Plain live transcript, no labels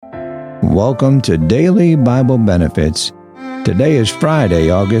Welcome to Daily Bible Benefits. Today is Friday,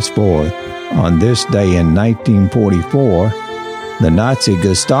 August 4th. On this day in 1944, the Nazi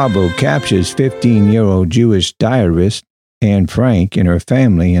Gestapo captures 15-year-old Jewish diarist Anne Frank and her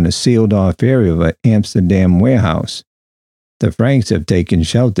family in a sealed-off area of an Amsterdam warehouse. The Franks have taken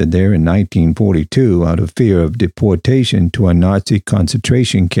shelter there in 1942 out of fear of deportation to a Nazi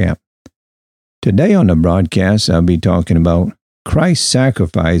concentration camp. Today on the broadcast, I'll be talking about Christ's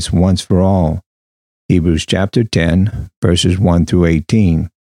sacrifice once for all. Hebrews chapter 10, verses 1 through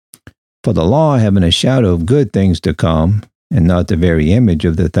 18. For the law, having a shadow of good things to come, and not the very image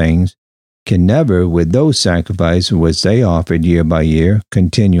of the things, can never, with those sacrifices which they offered year by year,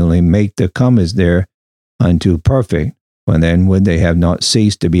 continually make the comers thereunto perfect. For then would they have not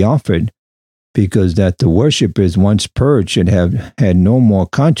ceased to be offered, because that the worshippers once purged should have had no more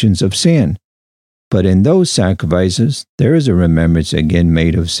conscience of sin. But in those sacrifices there is a remembrance again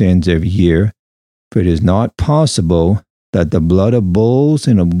made of sins every year, for it is not possible that the blood of bulls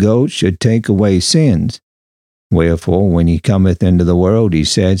and of goats should take away sins. Wherefore, when he cometh into the world, he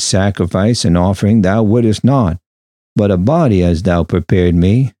said, Sacrifice and offering thou wouldest not, but a body hast thou prepared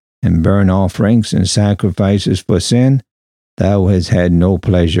me, and burnt offerings and sacrifices for sin thou hast had no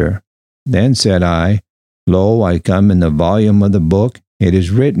pleasure. Then said I, Lo, I come in the volume of the book, it is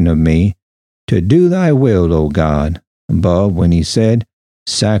written of me, to do thy will, O God. Above, when he said,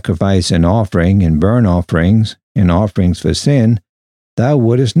 Sacrifice and offering and burnt offerings and offerings for sin, thou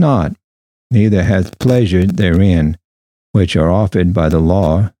wouldest not, neither hath pleasure therein, which are offered by the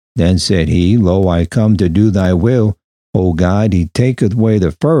law. Then said he, Lo, I come to do thy will, O God. He taketh away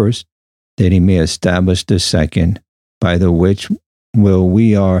the first, that he may establish the second, by the which will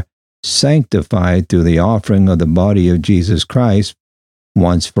we are sanctified through the offering of the body of Jesus Christ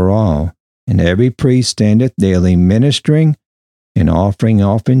once for all. And every priest standeth daily ministering and offering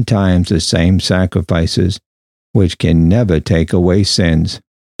oftentimes the same sacrifices, which can never take away sins.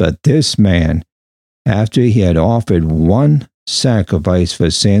 But this man, after he had offered one sacrifice for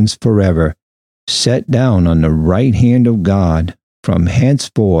sins forever, sat down on the right hand of God from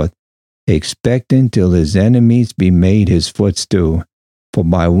henceforth, expecting till his enemies be made his footstool. For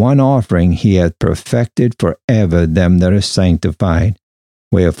by one offering he hath perfected forever them that are sanctified.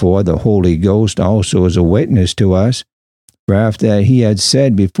 Wherefore the Holy Ghost also is a witness to us. For after he had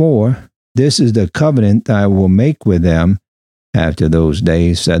said before, This is the covenant that I will make with them after those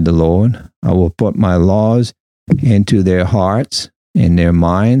days, said the Lord. I will put my laws into their hearts, in their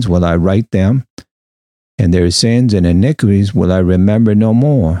minds will I write them, and their sins and iniquities will I remember no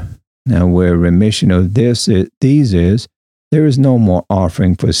more. Now where remission of these is, there is no more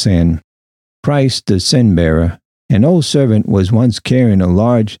offering for sin. Christ the sin-bearer. An old servant was once carrying a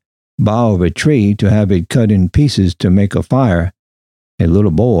large bough of a tree to have it cut in pieces to make a fire. A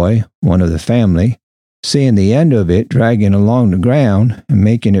little boy, one of the family, seeing the end of it dragging along the ground and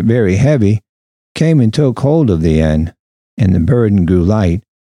making it very heavy, came and took hold of the end, and the burden grew light.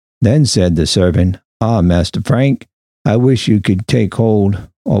 Then said the servant, Ah, Master Frank, I wish you could take hold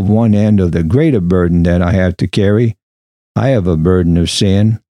of one end of the greater burden that I have to carry. I have a burden of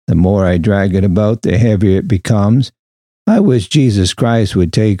sin. The more I drag it about, the heavier it becomes. I wish Jesus Christ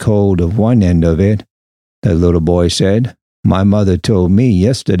would take hold of one end of it. The little boy said, My mother told me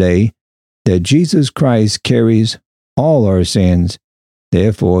yesterday that Jesus Christ carries all our sins.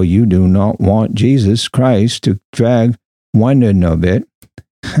 Therefore, you do not want Jesus Christ to drag one end of it.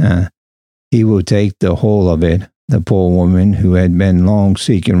 He will take the whole of it. The poor woman, who had been long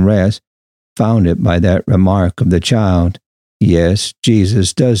seeking rest, found it by that remark of the child. Yes,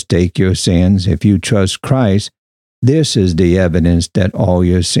 Jesus does take your sins if you trust Christ. This is the evidence that all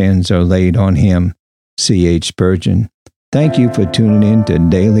your sins are laid on him. C.H. Spurgeon. Thank you for tuning in to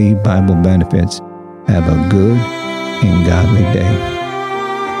Daily Bible Benefits. Have a good and godly day.